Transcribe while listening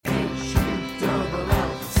That's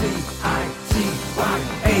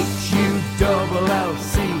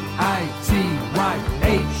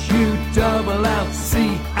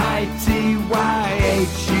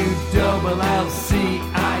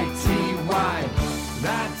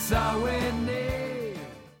all we need.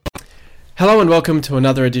 Hello and welcome to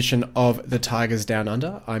another edition of The Tigers Down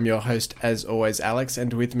Under. I'm your host, as always, Alex,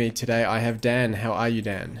 and with me today I have Dan. How are you,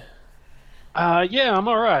 Dan? Yeah, I'm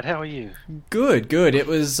all right. How are you? Good. It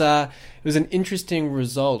was an interesting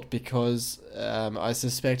result because I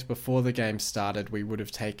suspect before the game started we would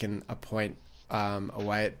have taken a point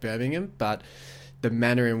away at Birmingham, but the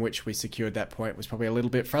manner in which we secured that point was probably a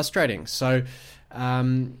little bit frustrating. So,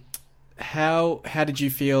 how did you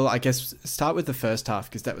feel? I guess start with the first half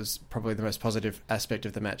because that was probably the most positive aspect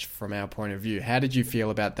of the match from our point of view. How did you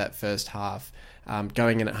feel about that first half,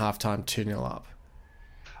 going in at halftime 2-0 up?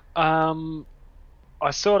 I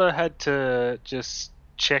sort of had to just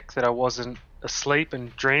check that I wasn't asleep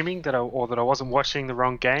and dreaming, that I wasn't watching the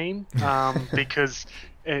wrong game, because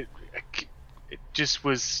it just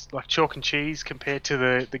was like chalk and cheese compared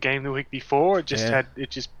to the game the week before.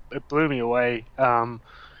 It blew me away.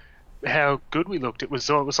 How good we looked. It was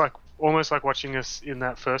like almost like watching us in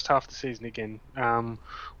that first half of the season again.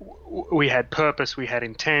 We had purpose, we had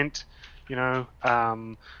intent,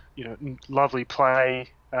 lovely play.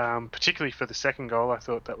 Particularly for the second goal, I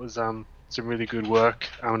thought that was some really good work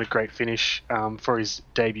and a great finish for his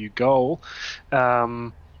debut goal.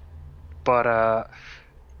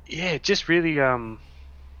 Just really,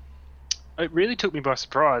 it really took me by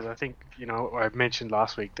surprise. I think, I mentioned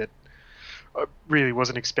last week that I really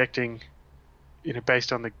wasn't expecting,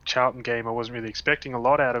 based on the Charlton game, I wasn't really expecting a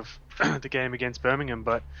lot out of the game against Birmingham,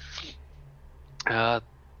 but the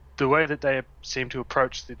way that they seemed to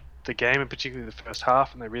approach the game, and particularly the first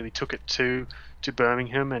half, and they really took it to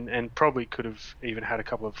Birmingham, and probably could have even had a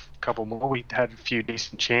couple more. We had a few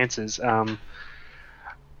decent chances. I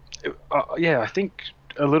think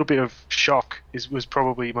a little bit of shock was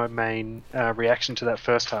probably my main reaction to that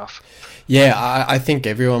first half. Yeah, I think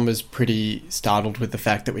everyone was pretty startled with the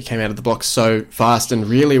fact that we came out of the blocks so fast, and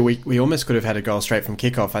really we almost could have had a goal straight from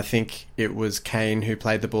kickoff. I think it was Kane who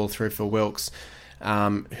played the ball through for Wilkes,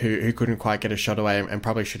 who couldn't quite get a shot away and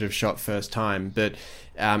probably should have shot first time, but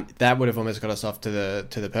that would have almost got us off to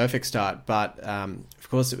the perfect start. But of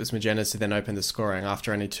course, it was Magennis who then opened the scoring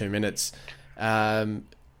after only 2 minutes.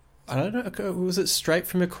 I don't know, was it straight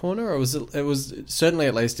from a corner, or was it? It was certainly,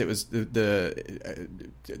 at least it was the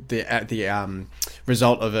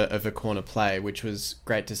result of a corner play, which was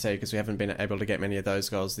great to see because we haven't been able to get many of those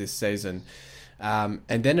goals this season. And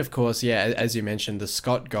then, of course, as you mentioned, the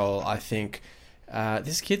Scott goal. I think.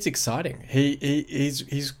 This kid's exciting.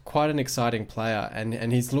 He's quite an exciting player,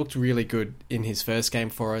 and he's looked really good in his first game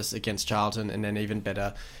for us against Charlton, and then even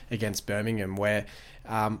better against Birmingham, where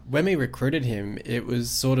when we recruited him, it was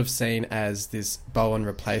sort of seen as this Bowen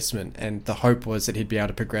replacement, and the hope was that he'd be able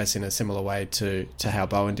to progress in a similar way to how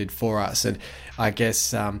Bowen did for us. And I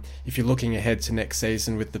guess if you're looking ahead to next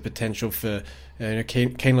season with the potential for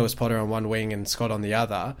Keane Lewis-Potter on one wing and Scott on the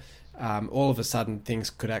other, all of a sudden things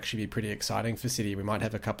could actually be pretty exciting for City. We might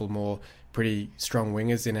have a couple more pretty strong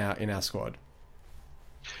wingers in our squad.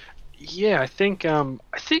 Yeah, I think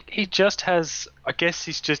he just has. I guess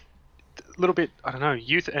he's just a little bit, I don't know,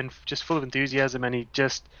 youth and just full of enthusiasm, and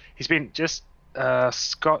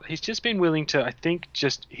Scott. He's just been willing to. I think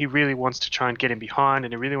he really wants to try and get in behind,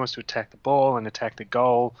 and he really wants to attack the ball and attack the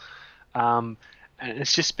goal. And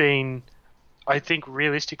it's just been, I think,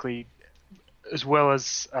 realistically, as well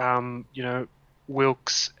as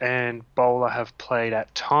Wilkes and Bowler have played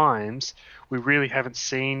at times, we really haven't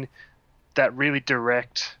seen that really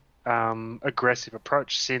direct, aggressive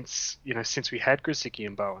approach since we had Grzycki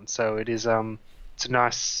and Bowen. So it is it's a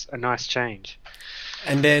nice change.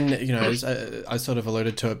 And then as I sort of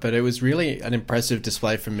alluded to it, but it was really an impressive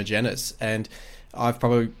display from Magennis, and I've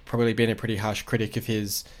probably been a pretty harsh critic of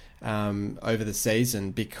his over the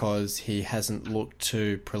season because he hasn't looked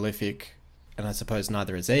too prolific. And I suppose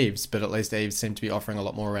neither is Eves, but at least Eves seemed to be offering a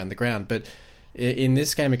lot more around the ground. But in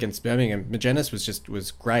this game against Birmingham, Magennis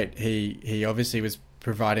was great. He obviously was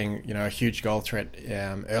providing a huge goal threat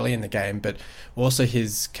early in the game, but also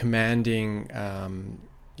his commanding,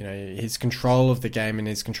 his control of the game and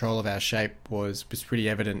his control of our shape was pretty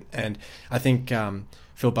evident. And I think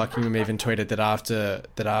Phil Buckingham even tweeted that after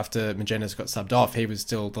Magennis got subbed off, he was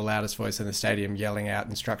still the loudest voice in the stadium, yelling out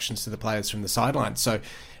instructions to the players from the sidelines. So.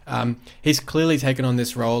 He's clearly taken on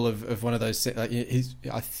this role of one of those.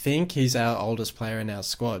 I think he's our oldest player in our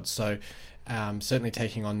squad, so certainly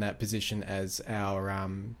taking on that position as our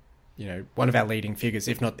one of our leading figures,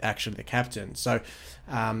 if not actually the captain. So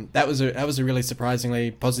that was a really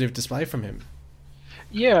surprisingly positive display from him.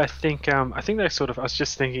 Yeah, I think they sort of. I was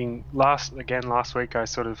just thinking last week. I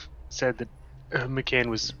sort of said that McCann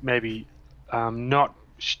was maybe not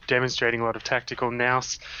demonstrating a lot of tactical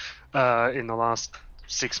nous in the last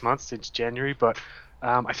 6 months since January, but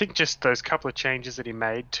I think just those couple of changes that he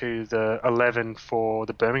made to the 11 for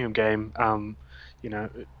the Birmingham game,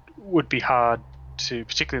 it would be hard to,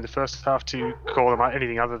 particularly in the first half, to call him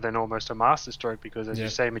anything other than almost a masterstroke, because as you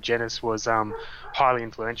say, Magennis was highly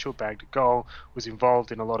influential, bagged a goal, was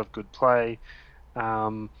involved in a lot of good play,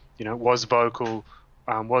 was vocal,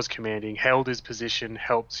 was commanding, held his position,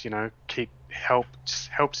 helped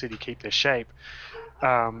City keep their shape.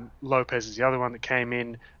 Lopez is the other one that came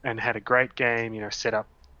in and had a great game, set up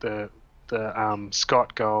the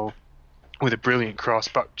Scott goal with a brilliant cross,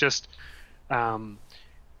 but just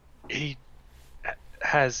he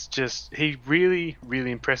really,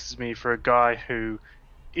 really impresses me for a guy who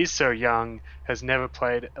is so young, has never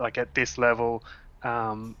played like at this level,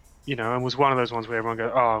 and was one of those ones where everyone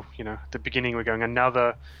goes, at the beginning we're going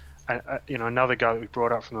another guy that we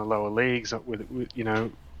brought up from the lower leagues with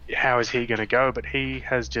how is he going to go? But he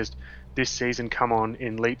has just this season come on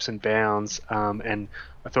in leaps and bounds, and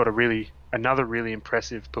I thought another really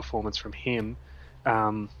impressive performance from him.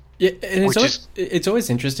 Yeah, and it's always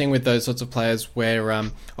interesting with those sorts of players where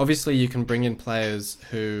obviously you can bring in players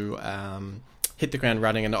who hit the ground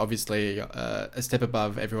running and obviously a step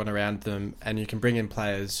above everyone around them, and you can bring in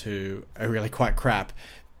players who are really quite crap.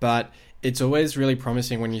 But it's always really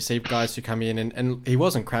promising when you see guys who come in, and he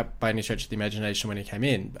wasn't crap by any stretch of the imagination when he came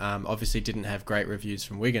in. Obviously didn't have great reviews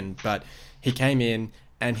from Wigan, but he came in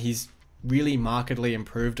and he's really markedly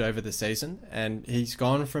improved over the season, and he's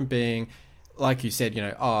gone from being, like you said,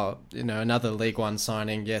 another League One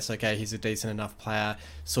signing. Yes, okay, he's a decent enough player,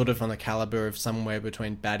 sort of on the caliber of somewhere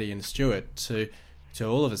between Batty and Stewart, to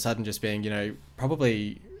all of a sudden just being,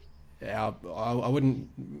 probably I wouldn't.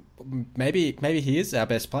 Maybe he is our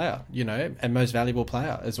best player, and most valuable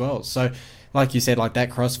player as well. So, like you said, like that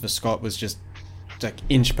cross for Scott was just like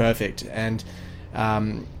inch perfect, and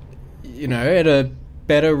at a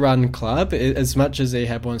better run club, as much as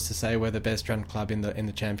Ehab wants to say we're the best run club in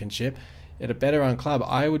the championship, at a better run club,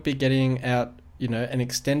 I would be getting out, an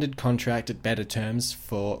extended contract at better terms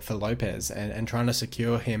for Lopez and trying to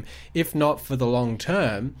secure him, if not for the long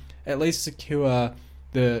term, at least secure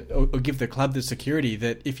or give the club the security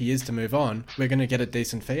that if he is to move on, we're going to get a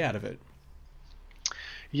decent fee out of it.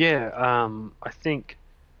 Yeah, I think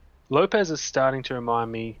Lopez is starting to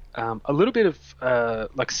remind me a little bit of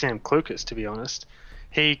like Sam Clucas, to be honest.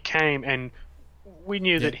 He came and we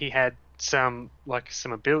knew that he had some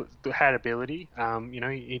ability.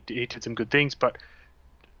 He did some good things, but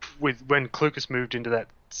when Clucas moved into the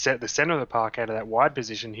center of the park out of that wide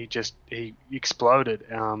position, he exploded.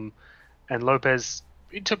 And Lopez,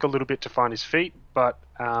 it took a little bit to find his feet, but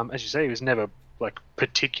as you say, he was never like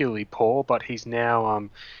particularly poor. But he's now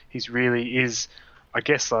he's really is, I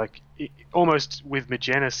guess, like almost with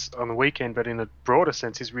Magennis on the weekend, but in a broader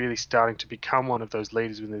sense, he's really starting to become one of those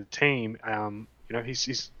leaders within the team.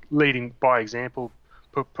 He's leading by example,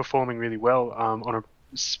 performing really well on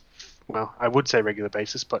I would say regular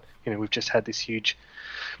basis, but we've just had this huge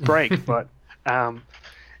break. But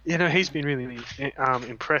he's been really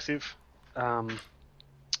impressive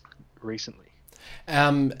recently.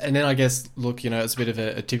 And then I guess, look, it's a bit of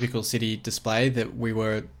a typical City display that we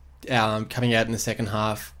were coming out in the second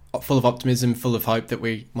half full of optimism, full of hope that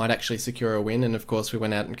we might actually secure a win. And of course, we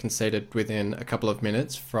went out and conceded within a couple of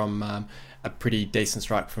minutes from a pretty decent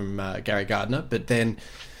strike from Gary Gardner. But then,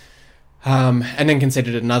 and then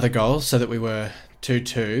conceded another goal so that we were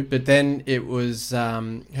 2-2. But then it was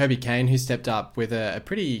Herbie Kane who stepped up with a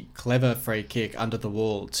pretty clever free kick under the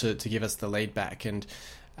wall to give us the lead back. And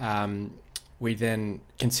we then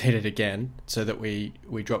conceded again so that we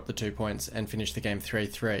dropped the 2 points and finished the game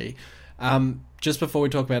 3-3. Just before we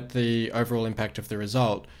talk about the overall impact of the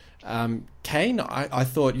result, Kane, I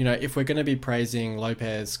thought, if we're going to be praising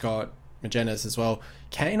Lopez, Scott, Magennis as well,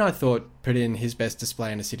 Kane, I thought, put in his best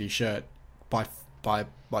display in a City shirt by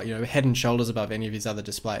head and shoulders above any of his other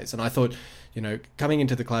displays. And I thought, coming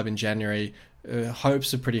into the club in January,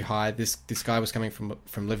 hopes are pretty high. This guy was coming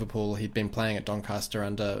from Liverpool. He'd been playing at Doncaster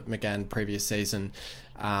under McGann previous season.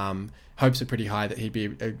 Hopes are pretty high that he'd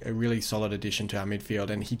be a really solid addition to our midfield,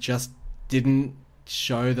 and he just didn't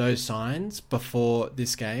show those signs before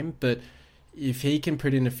this game. But if he can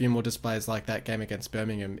put in a few more displays like that game against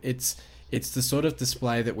Birmingham, it's the sort of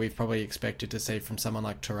display that we've probably expected to see from someone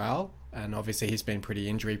like Terrell, and obviously he's been pretty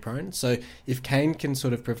injury prone. So if Kane can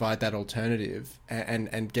sort of provide that alternative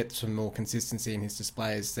and get some more consistency in his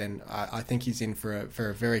displays, then I think he's in for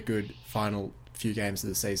a very good final few games of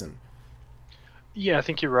the season. Yeah, I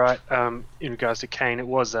think you're right. In regards to Kane, it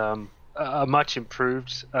was a much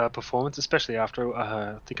improved performance, especially after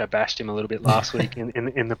I think I bashed him a little bit last week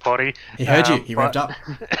in the potty. He heard you. He revved up.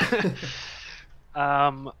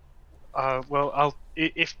 Well,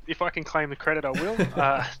 if I can claim the credit, I will.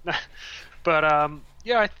 But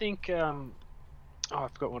yeah, I think. I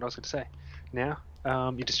forgot what I was going to say. Now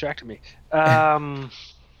you distracted me.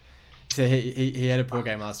 So he had a poor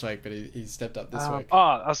game last week, but he stepped up this week.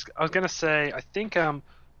 I was going to say, I think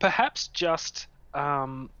perhaps just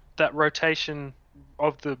that rotation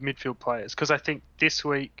of the midfield players, because I think this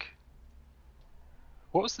week,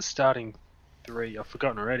 what was the starting three? I've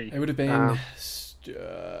forgotten already. It would have been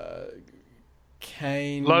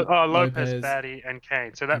Kane, Lopez, Batty, and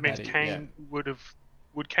Kane. So that means Batty, Kane would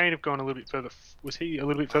Kane have gone a little bit further? Was he a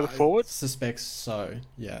little bit further forward? Suspect so.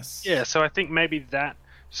 Yes. Yeah. So I think maybe that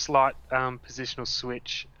slight positional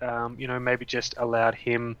switch, maybe just allowed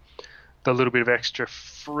him the little bit of extra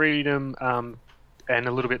freedom and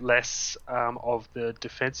a little bit less of the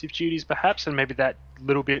defensive duties, perhaps, and maybe that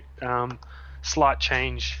little bit slight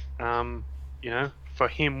change, for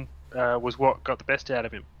him was what got the best out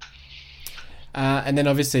of him. And then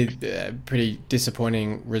obviously a pretty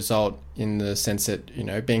disappointing result in the sense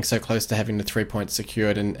that, being so close to having the 3 points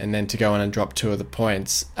secured and then to go on and drop 2 of the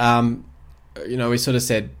points. We sort of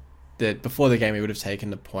said that before the game we would have taken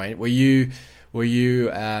the point. Were you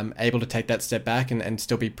able to take that step back and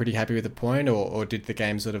still be pretty happy with the point, or did the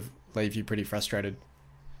game sort of leave you pretty frustrated?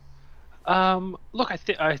 Look,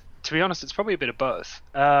 to be honest, it's probably a bit of both.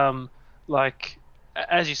 As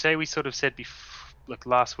you say, we sort of said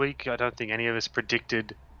last week, I don't think any of us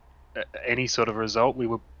predicted any sort of result. We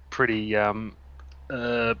were pretty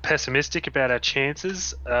pessimistic about our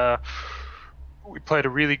chances. We played a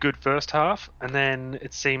really good first half, and then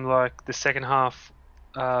it seemed like the second half,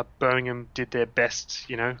 Birmingham did their best,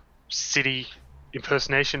 City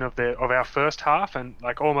impersonation of our first half, and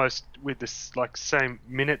almost with this same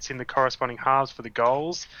minutes in the corresponding halves for the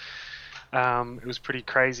goals. It was pretty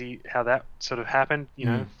crazy how that sort of happened.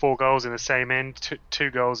 4 goals in the same end, two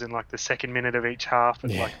goals in the second minute of each half,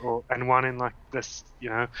 and and one in this.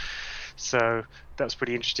 So that was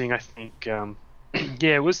pretty interesting. I think.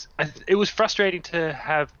 Yeah, it was frustrating to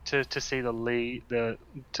have to see the lead,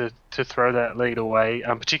 to throw that lead away,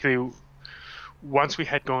 particularly once we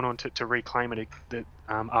had gone on to reclaim it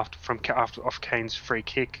after off Kane's free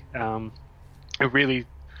kick.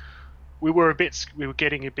 We were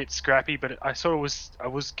getting a bit scrappy, but I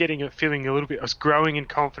was getting feeling a little bit. I was growing in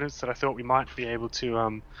confidence that I thought we might be able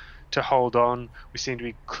to hold on. We seemed to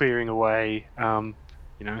be clearing away.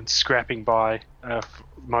 And scrapping by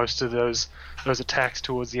most of those attacks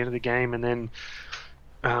towards the end of the game, and then,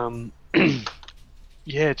 but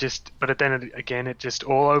then again, it just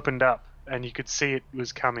all opened up, and you could see it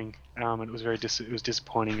was coming, and it was it was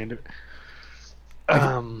disappointing, and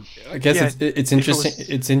I guess it's interesting.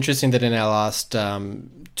 It's interesting that in our last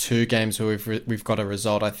 2 games where we've got a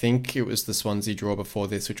result, I think it was the Swansea draw before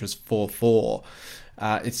this, which was 4-4.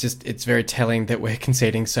 It's very telling that we're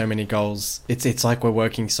conceding so many goals. It's like we're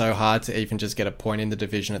working so hard to even just get a point in the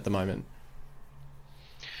division at the moment.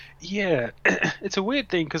 Yeah, it's a weird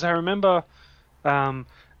thing because I remember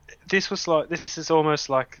this is almost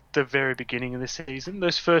like the very beginning of the season.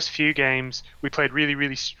 Those first few games we played really,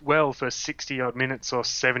 really well for 60 odd minutes or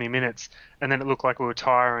 70 minutes, and then it looked like we were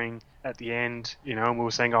tiring at the end. And we were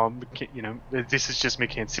saying, this is just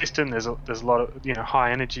McKenn's system. There's a lot of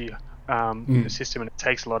high energy. In the system, and it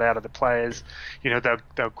takes a lot out of the players.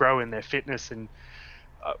 They'll grow in their fitness, and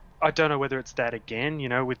I don't know whether it's that again.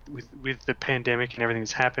 With the pandemic and everything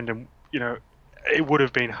that's happened, and it would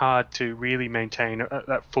have been hard to really maintain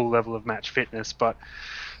that full level of match fitness. But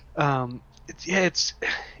it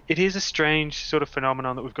is a strange sort of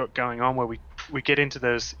phenomenon that we've got going on, where we get into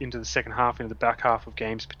the second half, into the back half of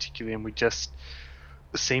games particularly, and we just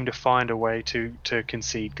seem to find a way to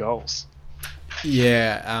concede goals.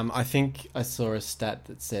 Yeah, I think I saw a stat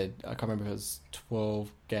that said, I can't remember if it was 12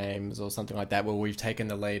 games or something like that, where we've taken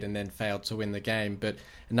the lead and then failed to win the game. But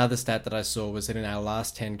another stat that I saw was that in our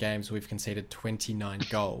last 10 games, we've conceded 29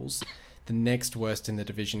 goals. The next worst in the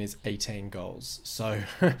division is 18 goals. So,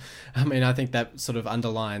 I think that sort of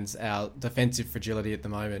underlines our defensive fragility at the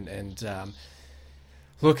moment. And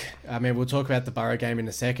Look, I mean, we'll talk about the Borough game in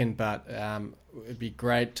a second, but it'd be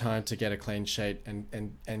great time to get a clean sheet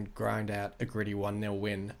and grind out a gritty 1-0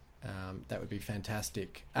 win. That would be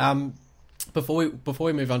fantastic. Before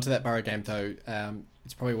we move on to that Borough game, though,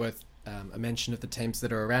 it's probably worth a mention of the teams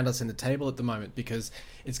that are around us in the table at the moment, because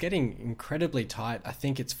it's getting incredibly tight. I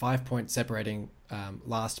think it's 5 points separating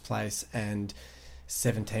last place and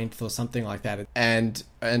 17th or something like that. And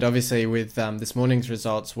obviously with this morning's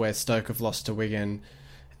results, where Stoke have lost to Wigan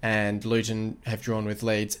and Luton have drawn with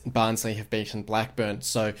Leeds, Barnsley have beaten Blackburn,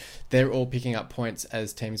 so they're all picking up points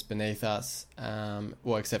as teams beneath us,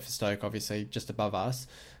 well, except for Stoke, obviously, just above us,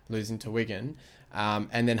 losing to Wigan.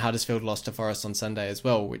 And then Huddersfield lost to Forest on Sunday as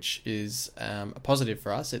well, which is a positive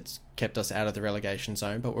for us. It's kept us out of the relegation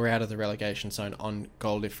zone, but we're out of the relegation zone on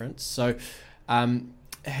goal difference. So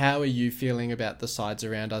how are you feeling about the sides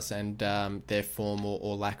around us and their form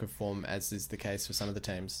or lack of form, as is the case for some of the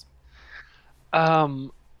teams?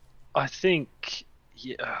 I think,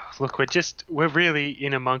 look, we're really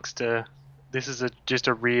in amongst this is just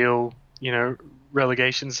a real,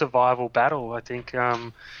 relegation survival battle. I think,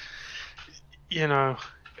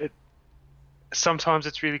 sometimes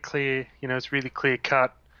it's really clear, it's really clear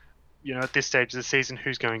cut, at this stage of the season,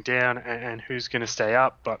 who's going down and who's going to stay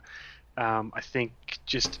up. But I think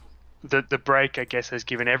just the break, I guess, has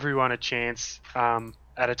given everyone a chance,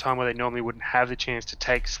 at a time where they normally wouldn't have the chance to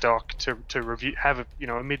take stock, to review,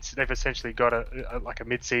 they've essentially got a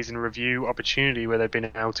mid-season review opportunity where they've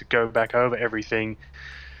been able to go back over everything,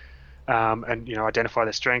 and identify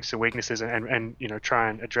their strengths and weaknesses and try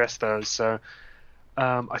and address those. So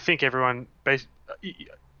I think everyone,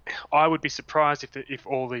 I would be surprised if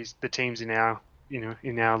all the teams in our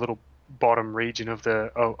little bottom region of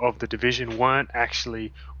the division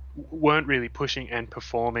weren't really pushing and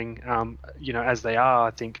performing, as they are.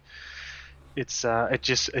 I think it's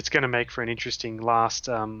going to make for an interesting last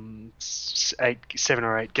 7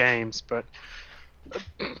 or 8 games. But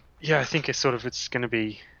I think it's going to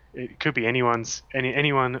be, it could be any one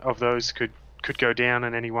of those could go down,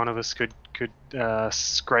 and any one of us could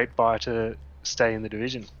scrape by to stay in the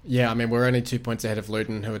division. Yeah, I mean, we're only 2 points ahead of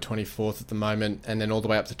Luton, who are 24th at the moment, and then all the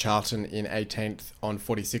way up to Charlton in 18th on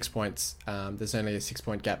 46 points. There's only a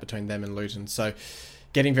 6-point gap between them and Luton, so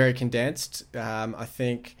getting very condensed. I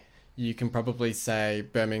think you can probably say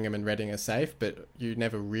Birmingham and Reading are safe, but you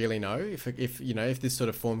never really know. If this sort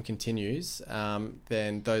of form continues,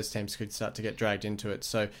 then those teams could start to get dragged into it.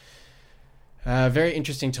 So very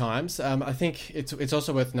interesting times. I think it's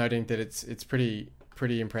also worth noting that it's pretty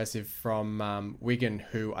impressive from Wigan,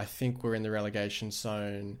 who I think were in the relegation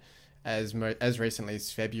zone as recently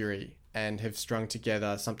as February and have strung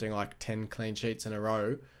together something like 10 clean sheets in a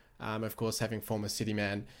row. Of course, having former City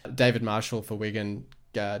man David Marshall for Wigan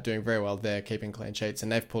doing very well there, keeping clean sheets,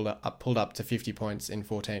 and they've pulled up to 50 points in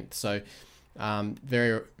 14th. So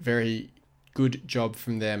very, very good job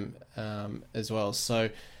from them as well. So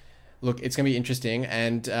look, it's going to be interesting,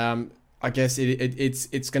 and I guess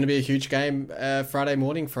it's going to be a huge game Friday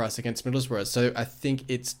morning for us against Middlesbrough. So I think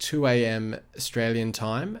it's 2 a.m. Australian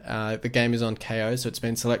time. The game is on KO, so it's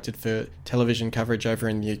been selected for television coverage over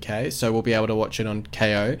in the UK. So we'll be able to watch it on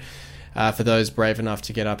KO for those brave enough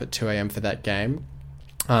to get up at 2 a.m. for that game.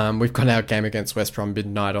 We've got our game against West Brom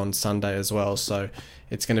midnight on Sunday as well. So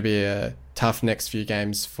it's going to be a tough next few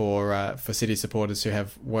games for City supporters who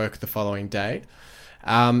have work the following day.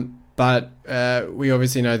 But we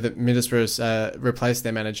obviously know that Middlesbrough replaced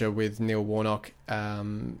their manager with Neil Warnock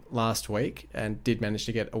last week and did manage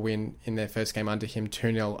to get a win in their first game under him,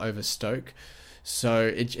 2-0 over Stoke.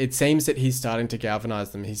 So it seems that he's starting to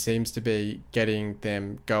galvanise them. He seems to be getting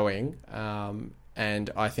them going. And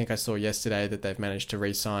I think I saw yesterday that they've managed to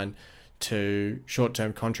re-sign to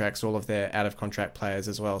short-term contracts all of their out-of-contract players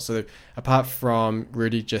as well. So apart from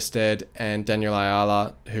Rudy Gested and Daniel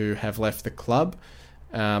Ayala, who have left the club,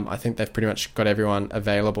 I think they've pretty much got everyone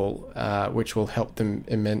available, which will help them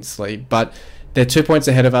immensely. But they're 2 points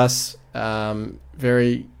ahead of us.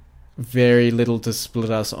 Very, very little to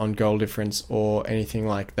split us on goal difference or anything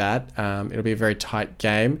like that. It'll be a very tight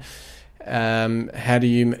game. How do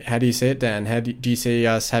you see it, Dan? Do you see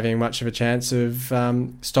us having much of a chance of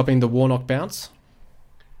stopping the Warnock bounce?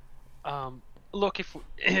 Look,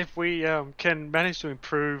 if we can manage to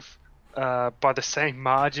improve by the same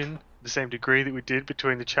margin, the same degree that we did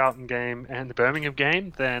between the Charlton game and the Birmingham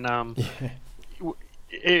game, then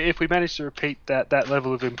if we manage to repeat that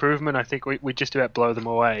level of improvement, I think we just about blow them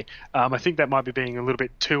away. I think that might be being a little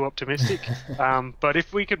bit too optimistic, but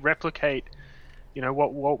if we could replicate,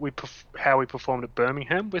 how we performed at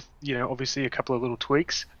Birmingham with, obviously a couple of little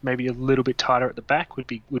tweaks, maybe a little bit tighter at the back would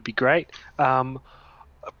be great.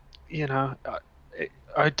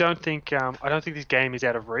 I don't think this game is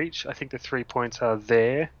out of reach. I think the 3 points are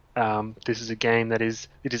there. This is a game that is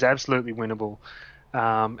absolutely winnable,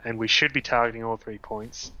 and we should be targeting all 3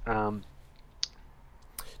 points.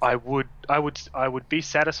 I would be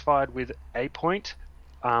satisfied with a point.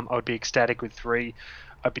 I would be ecstatic with three.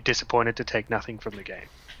 I'd be disappointed to take nothing from the game.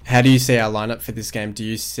 How do you see our lineup for this game? Do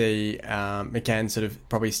you see McCann sort of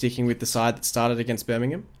probably sticking with the side that started against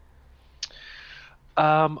Birmingham?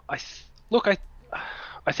 I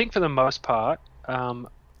think for the most part,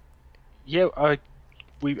 yeah, I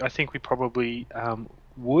think we probably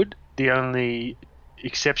would. The only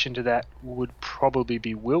exception to that would probably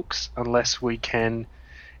be Wilkes, unless we can.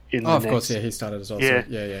 Of course, yeah, he started as well. Yeah,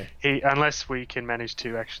 so, yeah. Unless we can manage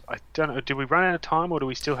to actually, I don't know. Do we run out of time, or do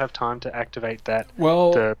we still have time to activate that?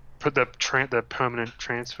 Well, the permanent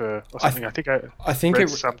transfer or something. I think it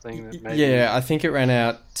something. That maybe... Yeah, I think it ran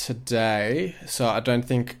out today. So I don't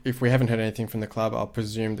think, if we haven't heard anything from the club, I'll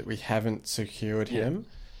presume that we haven't secured him.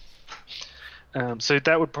 So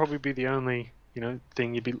that would probably be the only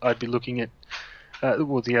thing I'd be looking at.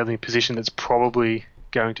 The only position that's probably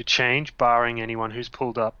going to change, barring anyone who's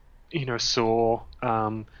pulled up, sore,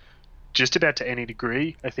 just about to any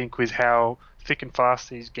degree. I think with how thick and fast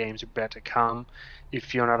these games are about to come,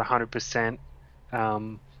 if you're not 100%, I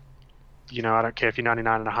don't care if you're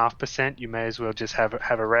 99.5%, you may as well just have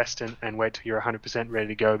a rest and wait till you're 100% ready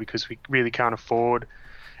to go, because we really can't afford,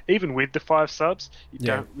 even with the 5 subs, you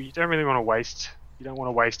don't really want to waste. You don't want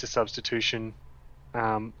to waste a substitution.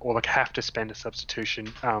 Or have to spend a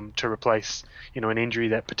substitution to replace, an injury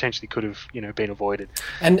that potentially could have, been avoided.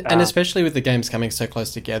 And especially with the games coming so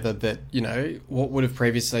close together that, what would have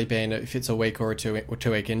previously been, if it's a week or a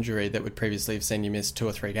 2-week injury that would previously have seen you miss 2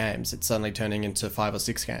 or 3 games, it's suddenly turning into 5 or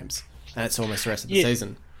 6 games, and it's almost the rest of the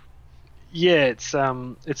season. Yeah, it's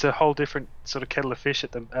a whole different sort of kettle of fish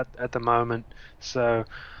at the moment. So,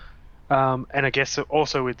 and I guess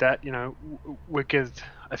also with that,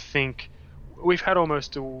 I think. We've had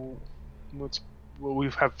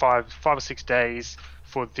we've had 5 or 6 days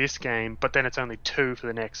for this game, but then it's only 2 for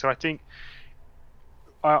the next. So I think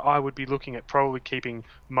I would be looking at probably keeping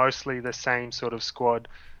mostly the same sort of squad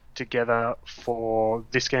together for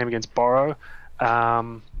this game against Borough,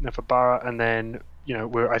 and then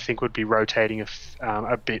I think would be rotating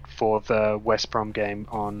a bit for the West Brom game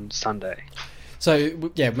on Sunday. So,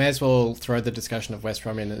 yeah, may as well throw the discussion of West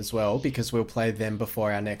Brom in as well, because we'll play them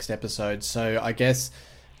before our next episode. So I guess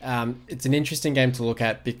it's an interesting game to look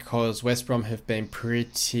at, because West Brom have been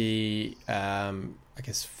pretty,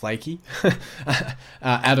 flaky,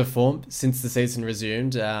 out of form since the season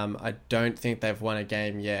resumed. I don't think they've won a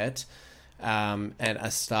game yet, and are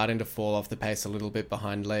starting to fall off the pace a little bit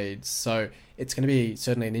behind Leeds. So it's going to be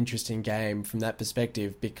certainly an interesting game from that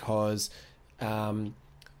perspective, because...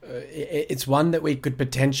 it's one that we could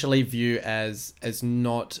potentially view as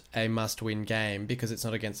not a must-win game, because it's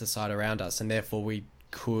not against the side around us, and therefore we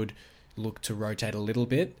could look to rotate a little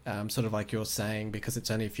bit, sort of like you're saying, because it's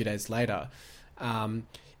only a few days later.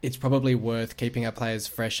 It's probably worth keeping our players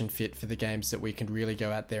fresh and fit for the games that we can really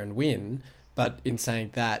go out there and win. But in saying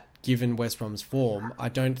that, given West Brom's form, I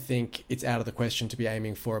don't think it's out of the question to be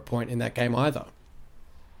aiming for a point in that game either.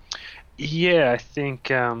 Yeah, I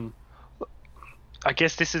think... I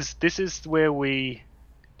guess this is where we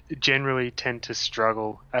generally tend to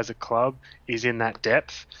struggle as a club, is in that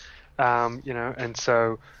depth, and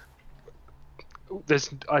so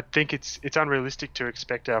I think it's unrealistic to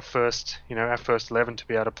expect our first 11 to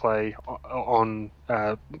be able to play on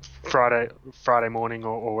Friday morning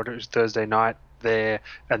or Thursday night there,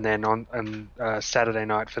 and then on Saturday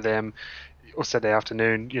night for them, or Saturday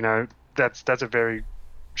afternoon. That's a very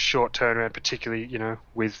short turnaround, particularly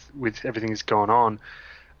with everything that's going on.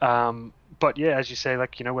 But yeah, as you say,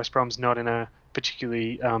 West Brom's not in a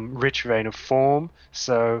particularly rich vein of form,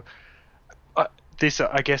 so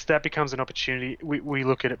I guess that becomes an opportunity. We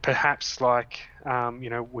look at it perhaps like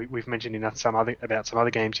we've mentioned about some other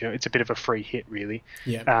games. It's a bit of a free hit, really.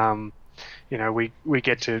 Yeah. We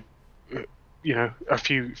get to a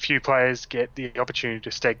few players get the opportunity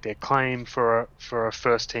to stake their claim for a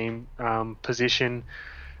first team position.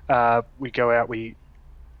 We go out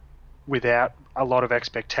without a lot of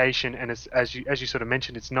expectation, and as you sort of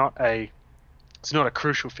mentioned, it's not a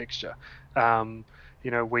crucial fixture.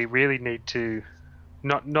 We really need to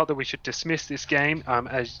not that we should dismiss this game.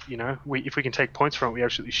 If we can take points from it, we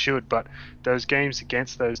absolutely should. But those games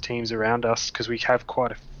against those teams around us, because we have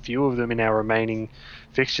quite a few of them in our remaining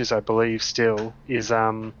fixtures, I believe, still is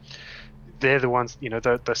they're the ones,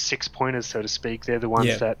 the 6 pointers, so to speak. They're the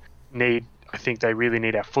ones that need. I think they really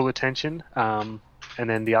need our full attention, and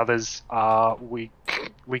then the others are we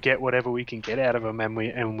we get whatever we can get out of them,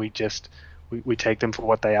 and we just we take them for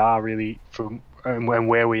what they are, really, from and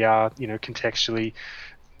where we are, contextually.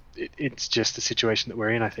 It's just the situation that we're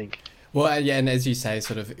in, I think. Well, yeah, and as you say,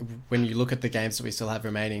 sort of when you look at the games that we still have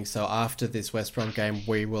remaining, so after this West Brom game,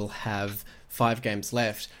 we will have 5 games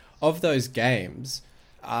left. Of those games,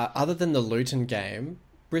 other than the Luton game,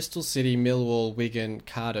 Bristol City, Millwall, Wigan,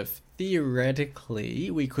 Cardiff,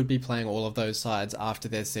 theoretically, we could be playing all of those sides after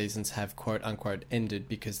their seasons have quote-unquote ended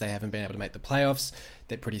because they haven't been able to make the playoffs.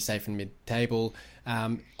 They're pretty safe in mid-table.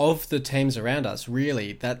 Of the teams around us,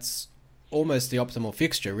 really, that's almost the optimal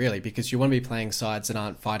fixture, really, because you want to be playing sides that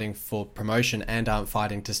aren't fighting for promotion and aren't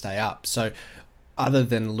fighting to stay up. So other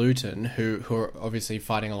than Luton, who are obviously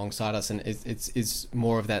fighting alongside us and is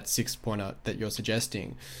more of that 6-pointer that you're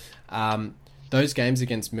suggesting, those games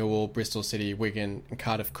against Millwall, Bristol City, Wigan and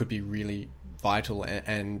Cardiff could be really vital.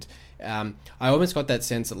 And I almost got that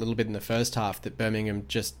sense a little bit in the first half that Birmingham,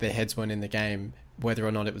 just their heads weren't in the game. Whether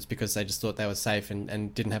or not it was because they just thought they were safe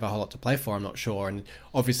and didn't have a whole lot to play for, I'm not sure. And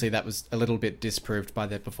obviously that was a little bit disproved by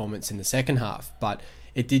their performance in the second half. But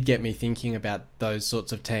it did get me thinking about those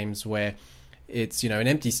sorts of teams where it's, an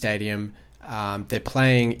empty stadium. They're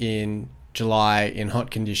playing in July in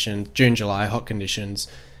hot conditions, June, July, hot conditions.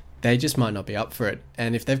 They just might not be up for it.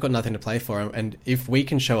 And if they've got nothing to play for, and if we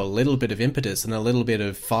can show a little bit of impetus and a little bit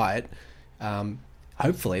of fight,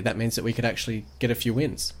 hopefully that means that we could actually get a few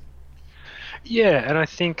wins. Yeah, and I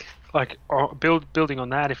think building on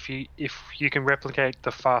that, if you can replicate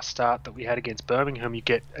the fast start that we had against Birmingham, you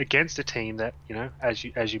get against a team that as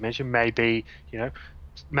you mentioned may be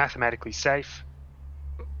mathematically safe,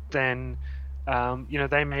 then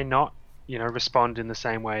they may not respond in the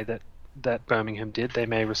same way that Birmingham did. They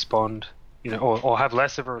may respond or have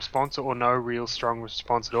less of a response or no real strong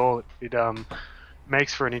response at all. It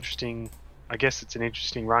makes for an interesting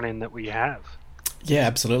run-in that we have. Yeah,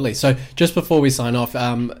 absolutely. So just before we sign off,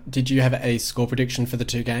 did you have a score prediction for the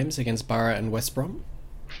 2 games against Borough and West Brom?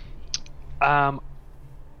 I'm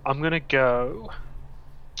going to go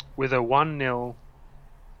with a 1-0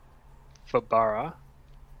 for Borough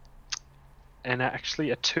and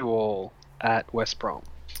actually a 2-2 at West Brom.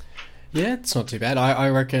 Yeah, it's not too bad. I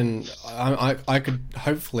reckon I could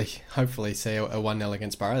hopefully see a 1-0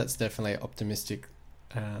 against Borough. That's definitely optimistic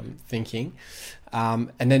thinking.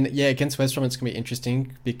 And then, against West Brom, it's going to be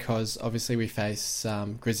interesting because obviously we face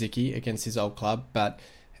Grzycki against his old club, but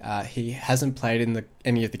he hasn't played in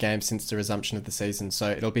any of the games since the resumption of the season. So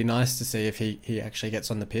it'll be nice to see if he actually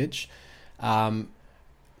gets on the pitch.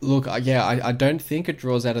 Look, I don't think it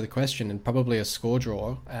draws out of the question, and probably a score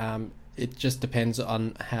draw. It just depends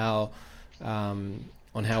on how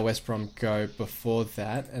West Brom go before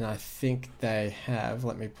that, and I think they have.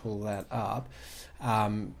 Let me pull that up.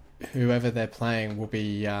 Whoever they're playing will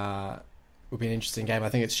be an interesting game. I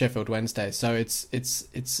think it's Sheffield Wednesday, so it's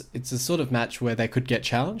a sort of match where they could get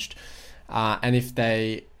challenged, and if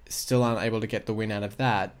they still aren't able to get the win out of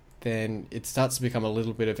that, then it starts to become a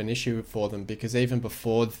little bit of an issue for them, because even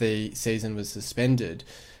before the season was suspended,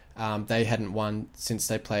 they hadn't won since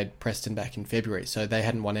they played Preston back in February. So they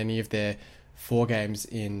hadn't won any of their 4 games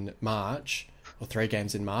in March, or 3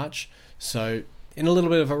 games in March. So in a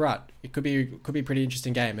little bit of a rut, it could be a pretty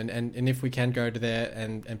interesting game. And if we can go to there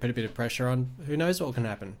and put a bit of pressure on, who knows what can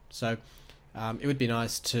happen. So it would be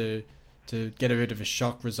nice to get a bit of a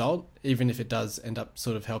shock result, even if it does end up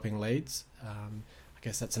sort of helping Leeds. I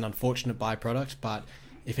guess that's an unfortunate byproduct, but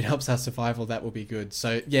if it helps our survival, that will be good.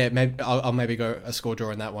 So yeah, maybe I'll maybe go a score draw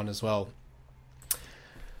in that one as well.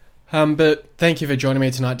 But thank you for joining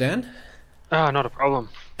me tonight, Dan. Not a problem.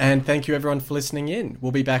 And thank you everyone for listening in.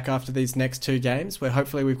 We'll be back after these next 2 games, where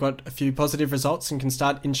hopefully we've got a few positive results and can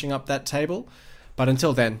start inching up that table. But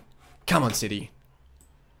until then, come on City.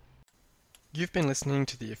 You've been listening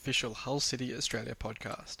to the official Hull City Australia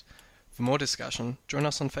podcast. For more discussion, join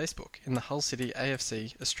us on Facebook in the Hull City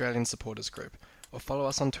AFC Australian Supporters Group, or follow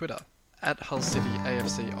us on Twitter at Hull City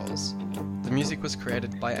AFC Oz. The music was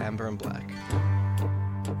created by Amber and Black.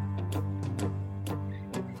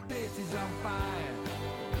 City's on fire.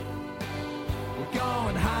 We're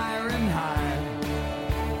going higher and higher.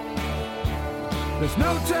 There's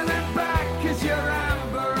no turning back 'cause you're